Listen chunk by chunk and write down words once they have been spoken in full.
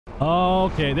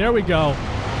Okay, there we go.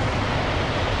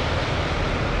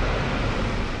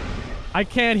 I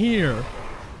can't hear.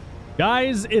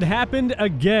 Guys, it happened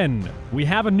again. We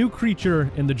have a new creature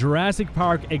in the Jurassic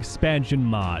Park expansion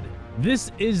mod.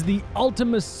 This is the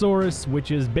ULTIMASAURUS,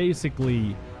 which is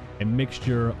basically a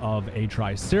mixture of a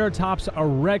Triceratops, a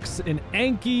Rex, an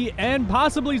Anki, and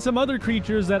possibly some other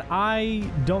creatures that I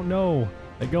don't know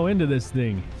that go into this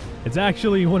thing. It's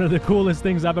actually one of the coolest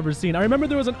things I've ever seen. I remember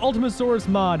there was an ULTIMASAURUS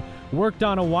mod worked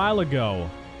on a while ago,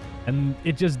 and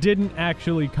it just didn't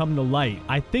actually come to light.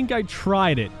 I think I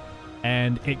tried it,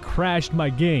 and it crashed my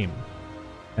game.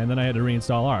 And then I had to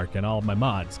reinstall ARK and all of my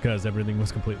mods because everything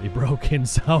was completely broken.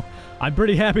 So I'm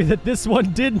pretty happy that this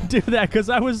one didn't do that because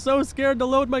I was so scared to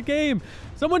load my game.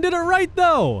 Someone did it right,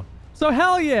 though. So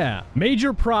hell yeah.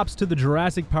 Major props to the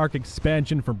Jurassic Park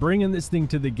expansion for bringing this thing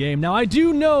to the game. Now, I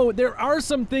do know there are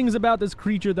some things about this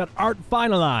creature that aren't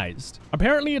finalized.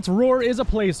 Apparently, its roar is a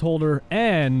placeholder,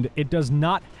 and it does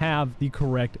not have the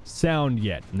correct sound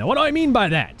yet. Now, what do I mean by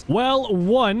that? Well,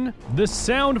 one, the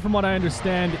sound, from what I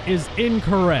understand, is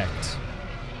incorrect.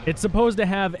 It's supposed to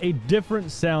have a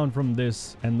different sound from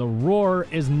this, and the roar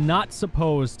is not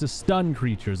supposed to stun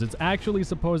creatures. It's actually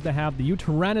supposed to have the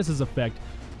Tyrannosaurus effect,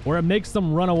 where it makes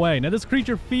them run away. Now, this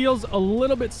creature feels a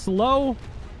little bit slow,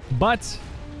 but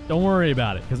don't worry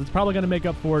about it, because it's probably going to make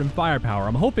up for it in firepower.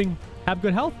 I'm hoping have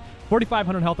good health.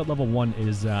 4,500 health at level 1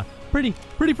 is pretty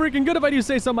freaking good if I do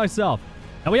say so myself.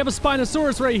 Now, we have a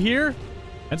Spinosaurus right here,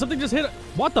 and something just hit it.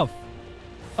 What the?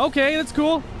 Okay, that's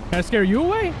cool. Can I scare you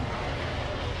away?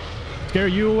 Scare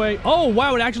you away. Oh,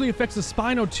 wow, it actually affects the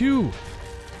Spino, too.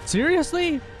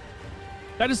 Seriously?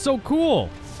 That is so cool.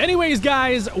 Anyways,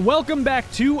 guys, welcome back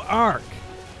to ARK.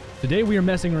 Today we are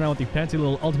messing around with the fancy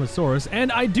little ULTIMASAURUS,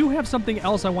 and I do have something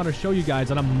else I want to show you guys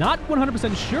that I'm not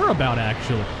 100% sure about,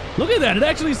 actually. Look at that. It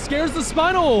actually scares the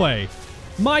Spino away.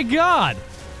 My God.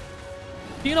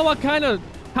 Do you know what kind of...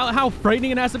 How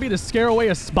frightening it has to be to scare away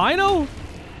a Spino?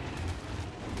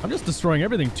 I'm just destroying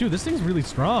everything, too. This thing's really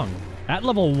strong. At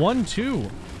level 1, too.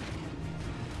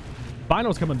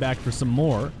 Spino's coming back for some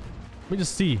more. Let me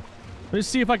just see. Let me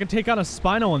see if I can take on a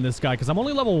Spino on this guy, because I'm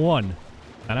only level 1.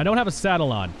 And I don't have a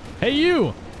saddle on. Hey, you!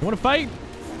 You want to fight?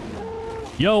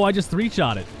 Yo, I just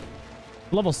 3-shot it.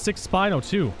 Level 6 Spino,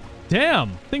 too.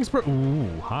 Damn! Things per...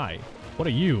 Ooh, hi. What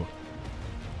are you?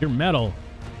 You're metal.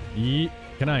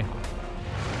 Can I...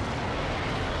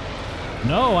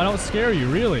 No, I don't scare you,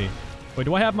 really. Wait,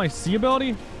 do I have my C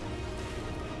ability?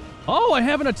 Oh, I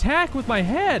have an attack with my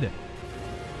head!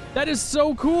 That is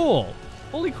so cool!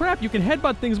 Holy crap, you can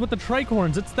headbutt things with the trike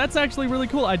horns. That's actually really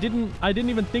cool. I didn't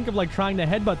even think of like trying to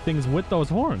headbutt things with those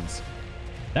horns.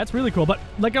 That's really cool. But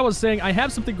like I was saying, I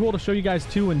have something cool to show you guys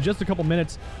too in just a couple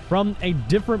minutes from a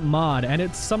different mod, and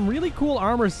it's some really cool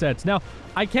armor sets. Now,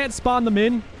 I can't spawn them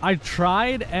in. I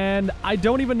tried, and I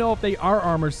don't even know if they are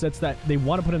armor sets that they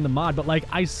want to put in the mod, but like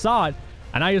I saw it,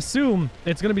 and I assume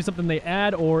it's going to be something they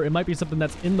add, or it might be something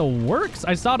that's in the works.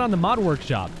 I saw it on the mod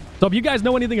workshop. So if you guys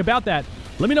know anything about that,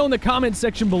 let me know in the comments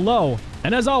section below.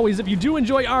 And as always, if you do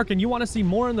enjoy ARK and you want to see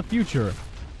more in the future,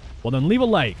 well then leave a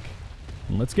like,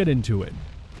 and let's get into it.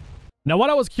 Now, what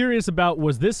I was curious about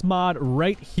was this mod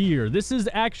right here. This is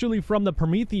actually from the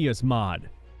Prometheus mod.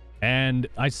 And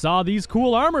I saw these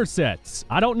cool armor sets.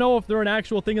 I don't know if they're an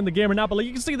actual thing in the game or not, but like,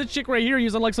 you can see the chick right here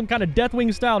using like some kind of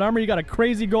Deathwing styled armor. You got a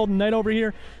crazy golden knight over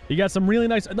here. You got some really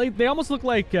nice... They almost look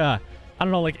like... I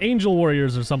don't know, like Angel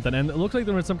Warriors or something, and it looks like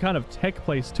they're in some kind of tech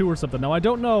place too or something. Now, I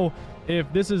don't know if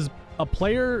this is a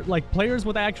player, like players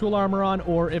with actual armor on,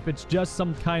 or if it's just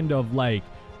some kind of like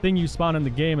thing you spawn in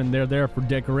the game and they're there for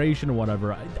decoration or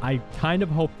whatever. I kind of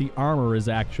hope the armor is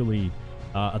actually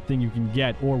a thing you can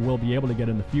get or will be able to get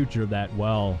in the future that,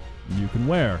 well, you can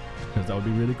wear, because that would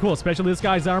be really cool. Especially this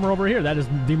guy's armor over here. That is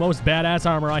the most badass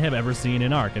armor I have ever seen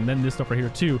in ARK. And then this stuff right here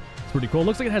too. It's pretty cool. It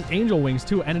looks like it has angel wings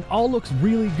too, and it all looks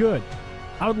really good.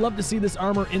 I would love to see this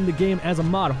armor in the game as a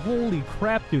mod. Holy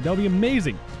crap, dude. That would be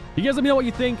amazing. You guys let me know what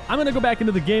you think. I'm going to go back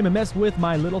into the game and mess with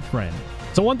my little friend.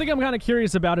 So one thing I'm kind of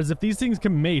curious about is if these things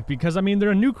can mate, because, I mean, they're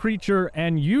a new creature,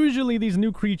 and usually these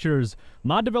new creatures,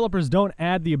 mod developers don't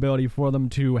add the ability for them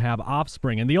to have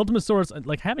offspring. And the ULTIMASAURUS,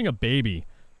 like, having a baby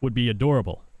would be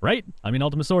adorable, right? I mean,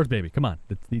 ULTIMASAURUS baby. Come on.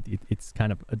 It's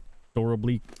kind of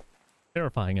adorably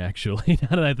terrifying, actually,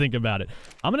 now that I think about it.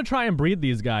 I'm going to try and breed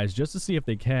these guys just to see if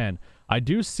they can. I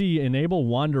do see enable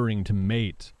wandering to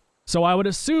mate. So I would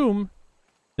assume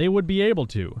they would be able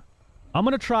to. I'm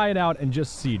going to try it out and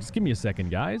just see. Just give me a second,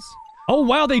 guys. Oh,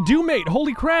 wow, they do mate.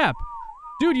 Holy crap.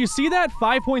 Dude, you see that?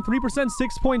 5.3%,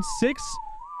 6.6?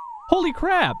 Holy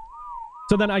crap.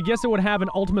 So then I guess it would have an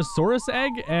ULTIMASAURUS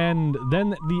egg, and then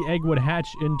the egg would hatch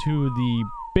into the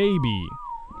baby,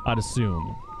 I'd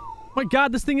assume. Oh my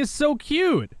god, this thing is so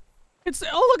cute. It's,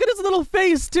 oh, look at its little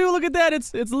face too. Look at that.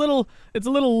 It's a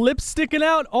little lip sticking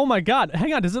out. Oh my god.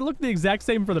 Hang on, does it look the exact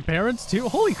same for the parents too?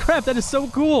 Holy crap, that is so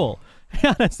cool.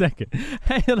 Hang on a second.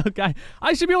 Hey, look,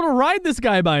 I should be able to ride this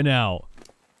guy by now.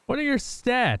 What are your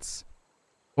stats?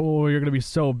 Oh, you're gonna be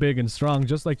so big and strong,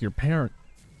 just like your parent.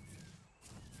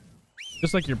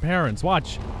 Just like your parents.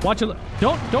 Watch. Watch it.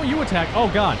 Don't you attack. Oh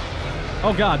god.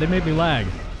 Oh god, they made me lag.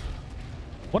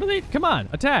 What are they? Come on,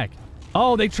 attack.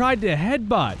 Oh, they tried to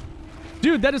headbutt.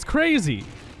 Dude, that is crazy.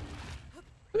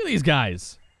 Look at these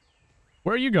guys.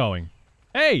 Where are you going?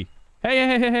 Hey.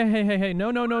 Hey.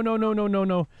 No.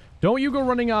 Don't you go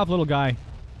running off, little guy.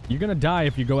 You're gonna die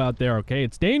if you go out there, okay?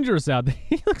 It's dangerous out there.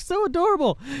 He looks so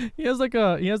adorable. He has like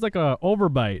a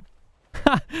overbite.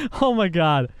 Oh my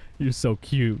god. You're so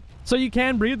cute. So you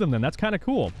can breed them then. That's kind of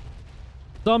cool.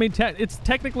 So I mean, it's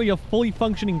technically a fully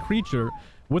functioning creature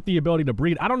with the ability to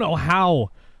breed. I don't know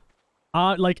how.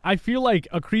 Like, I feel like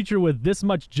a creature with this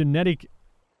much genetic...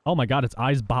 Oh my god, its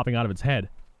eyes popping out of its head.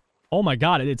 Oh my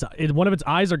god, one of its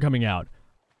eyes are coming out.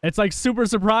 It's like super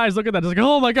surprised. Look at that. It's like,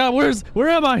 oh my god, where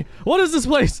am I? What is this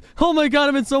place? Oh my god,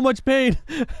 I'm in so much pain.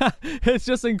 It's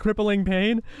just in crippling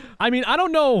pain. I mean, I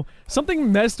don't know.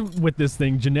 Something messed with this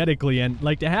thing genetically, and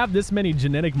like to have this many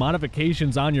genetic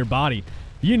modifications on your body,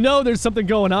 you know there's something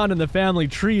going on in the family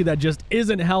tree that just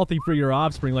isn't healthy for your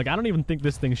offspring. Like, I don't even think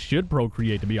this thing should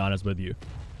procreate, to be honest with you.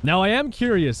 Now, I am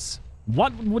curious,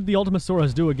 what would the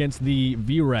Ultimasaurus do against the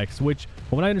V-Rex, which,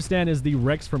 from what I understand, is the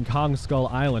Rex from Kong Skull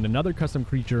Island, another custom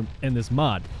creature in this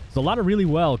mod. So a lot of really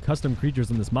custom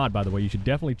creatures in this mod, by the way. You should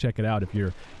definitely check it out if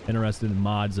you're interested in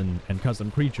mods and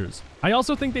custom creatures. I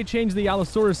also think they changed the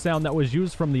Allosaurus sound that was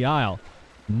used from the Isle.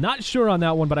 Not sure on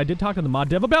that one, but I did talk to the mod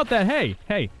dev about that.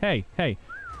 Hey.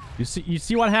 You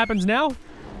see what happens now?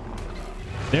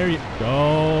 There you...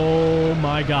 Oh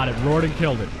my god, it roared and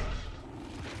killed it.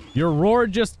 Your roar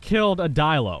just killed a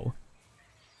Dilo.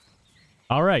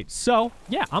 Alright, so,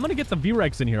 yeah, I'm gonna get the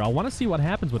V-Rex in here. I want to see what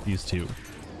happens with these two.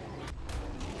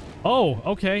 Oh,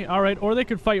 okay, alright. Or they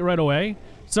could fight right away.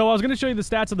 So I was gonna show you the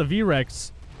stats of the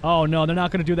V-Rex. Oh no, they're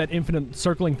not gonna do that infinite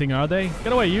circling thing, are they?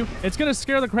 Get away, you. It's gonna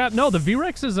scare the crap... No, the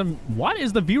V-Rex is... What?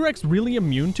 Is the V-Rex really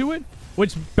immune to it?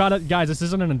 Which, guys, this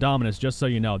isn't an Indominus, just so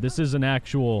you know. This is an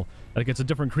actual... Like, it's a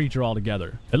different creature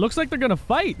altogether. It looks like they're gonna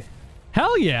fight.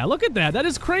 Hell yeah, look at that. That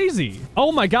is crazy.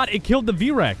 Oh my god, it killed the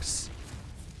V-Rex.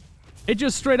 It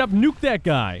just straight up nuked that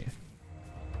guy.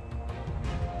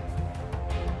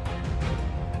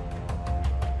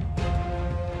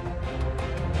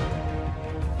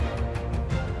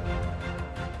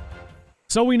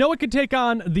 So we know it could take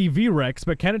on the V-Rex,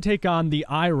 but can it take on the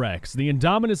I-Rex? The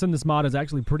Indominus in this mod is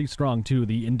actually pretty strong too.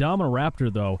 The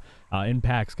Indoraptor, though, in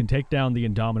packs can take down the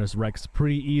Indominus Rex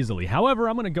pretty easily. However,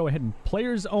 I'm going to go ahead and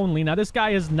players only. Now, this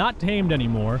guy is not tamed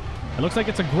anymore. It looks like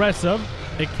it's aggressive.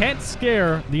 It can't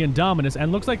scare the Indominus,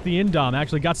 and looks like the Indom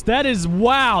actually got... That is...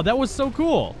 Wow, that was so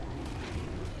cool.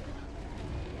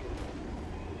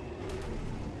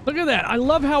 Look at that. I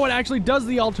love how it actually does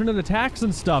the alternate attacks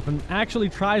and stuff and actually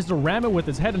tries to ram it with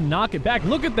its head and knock it back.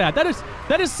 Look at that.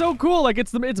 That is so cool. Like,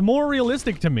 it's more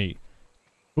realistic to me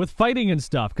with fighting and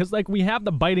stuff, because like we have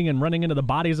the biting and running into the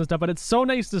bodies and stuff, but it's so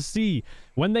nice to see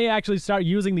when they actually start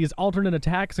using these alternate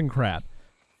attacks and crap.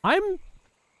 I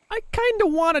kind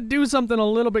of want to do something a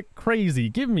little bit crazy.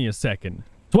 Give me a second.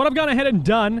 So what I've gone ahead and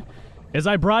done is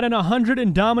I brought in 100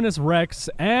 Indominus Rex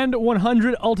and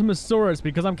 100 Ultimasaurus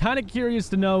because I'm kind of curious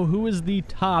to know who is the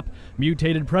top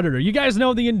mutated predator. You guys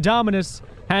know the Indominus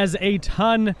has a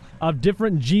ton of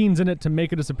different genes in it to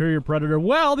make it a superior predator.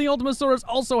 Well, the Ultimasaurus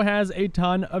also has a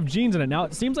ton of genes in it. Now,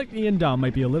 it seems like the Indom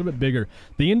might be a little bit bigger.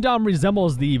 The Indom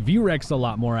resembles the V-Rex a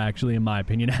lot more, actually, in my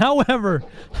opinion. However,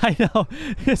 I know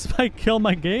this might kill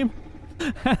my game.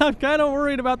 I'm kind of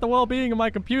worried about the well-being of my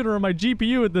computer and my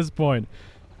GPU at this point.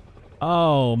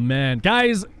 Oh, man.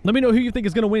 Guys, let me know who you think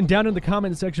is going to win down in the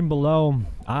comment section below.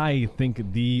 I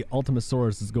think the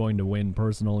Ultimasaurus is going to win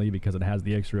personally because it has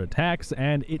the extra attacks,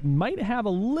 and it might have a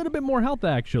little bit more health,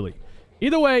 actually.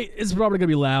 Either way, it's probably going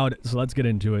to be loud, so let's get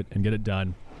into it and get it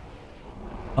done.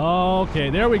 Okay,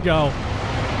 there we go.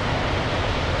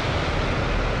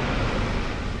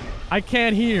 I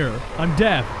can't hear. I'm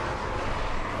deaf.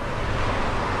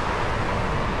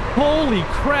 Holy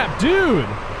crap, dude!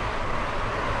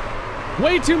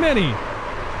 Way too many.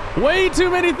 Way too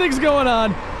many things going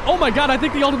on. Oh my god, I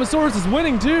think the Ultimasaurus is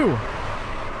winning too.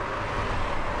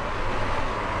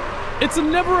 It's a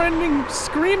never-ending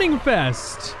screaming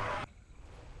fest.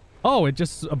 Oh, it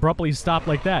just abruptly stopped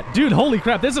like that. Dude, holy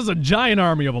crap, this is a giant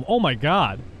army of them. Oh my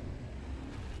god.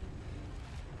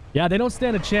 Yeah, they don't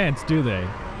stand a chance, do they?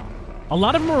 A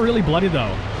lot of them are really bloody,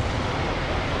 though.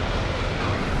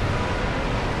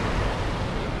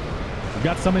 We've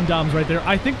got some Indoms right there.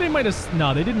 I think they might have...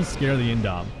 No, they didn't scare the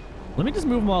Indom. Let me just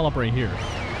move them all up right here.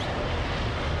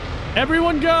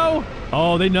 Everyone go!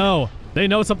 Oh, they know. They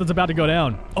know something's about to go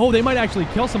down. Oh, they might actually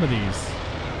kill some of these.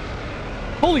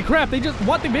 Holy crap, they just...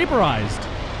 What? They vaporized.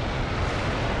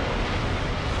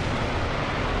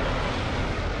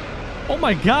 Oh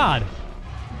my god.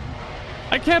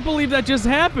 I can't believe that just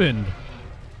happened.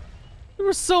 There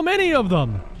were so many of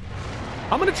them.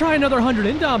 I'm gonna try another 100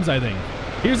 Indoms, I think.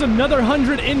 Here's another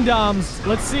 100 Indoms.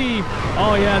 Let's see.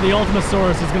 Oh yeah, the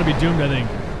Ultimasaurus is gonna be doomed, I think.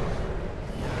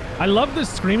 I love this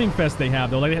screaming fest they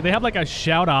have, though. Like, they have like a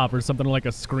shout off or something, like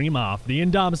a scream off. The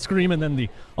Indoms scream and then the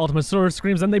Ultimasaurus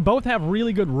screams, and they both have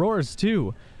really good roars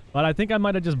too. But I think I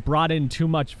might have just brought in too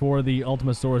much for the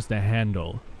Ultimasaurus to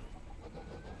handle.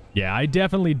 Yeah, I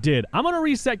definitely did. I'm gonna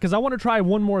reset because I want to try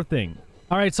one more thing.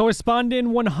 All right, so I spawned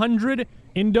in 100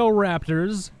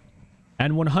 Indoraptors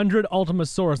and 100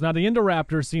 Ultimasaurus. Now, the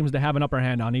Indoraptor seems to have an upper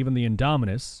hand on even the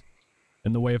Indominus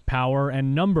in the way of power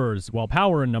and numbers. Well,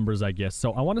 power and numbers, I guess.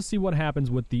 So I want to see what happens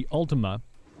with the Ultima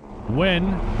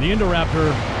when the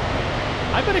Indoraptor...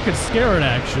 I bet it could scare it,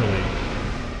 actually.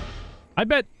 I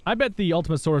bet the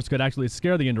Ultimasaurus could actually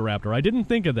scare the Indoraptor. I didn't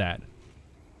think of that.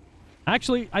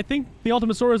 Actually, I think the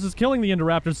Ultimasaurus is killing the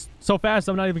Indoraptors so fast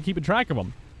I'm not even keeping track of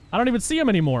them. I don't even see them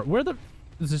anymore. Where the...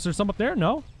 Is there some up there?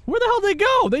 No? Where the hell did they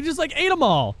go? They just, like, ate them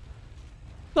all.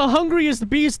 The hungriest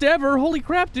beast ever. Holy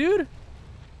crap, dude.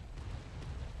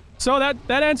 So that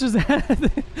answers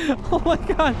that. Oh my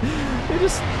god. They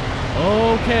just...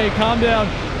 Okay, calm down.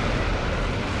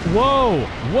 Whoa.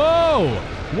 Whoa.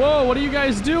 Whoa, what are you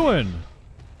guys doing?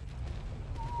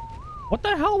 What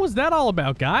the hell was that all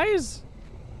about, guys?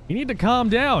 You need to calm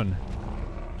down.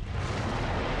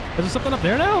 Is there something up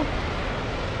there now?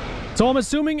 So I'm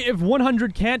assuming if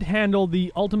 100 can't handle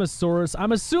the Ultimasaurus,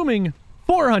 I'm assuming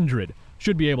 400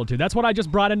 should be able to. That's what I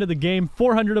just brought into the game.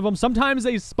 400 of them. Sometimes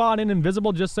they spawn in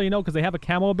invisible, just so you know, because they have a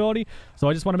camo ability. So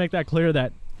I just want to make that clear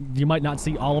that you might not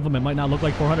see all of them. It might not look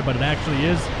like 400, but it actually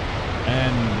is.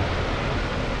 And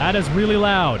that is really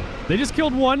loud. They just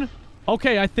killed one.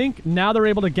 Okay, I think now they're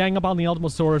able to gang up on the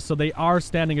Ultimasaurus, so they are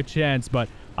standing a chance. But,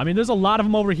 I mean, there's a lot of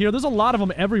them over here. There's a lot of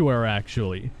them everywhere,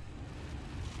 actually.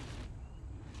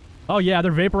 Oh, yeah,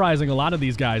 they're vaporizing a lot of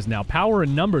these guys now. Power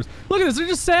and numbers. Look at this. They're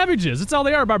just savages. That's all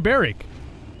they are, barbaric.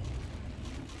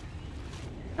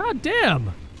 God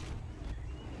damn.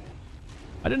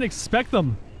 I didn't expect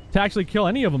them to actually kill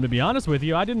any of them, to be honest with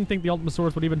you. I didn't think the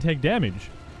Ultimasaurus would even take damage.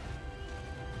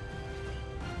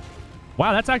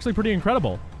 Wow, that's actually pretty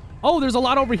incredible. Oh, there's a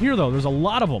lot over here, though. There's a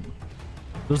lot of them.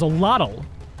 There's a lot of them.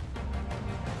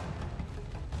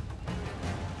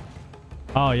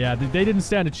 Oh, yeah, they didn't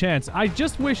stand a chance. I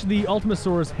just wish the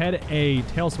Ultimasaurus had a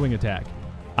tail swing attack.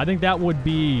 I think that would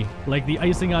be, like, the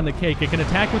icing on the cake. It can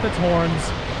attack with its horns.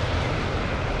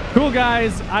 Cool,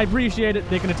 guys. I appreciate it.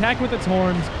 They can attack with its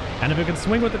horns, and if it can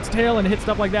swing with its tail and hit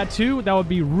stuff like that, too, that would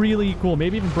be really cool.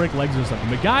 Maybe even break legs or something.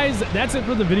 But, guys, that's it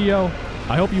for the video.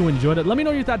 I hope you enjoyed it. Let me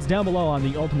know your thoughts down below on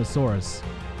the Ultimasaurus.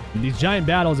 And these giant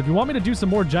battles. If you want me to do some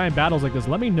more giant battles like this,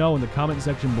 let me know in the comment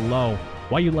section below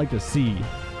what you'd like to see.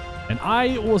 And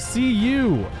I will see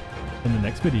you in the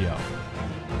next video.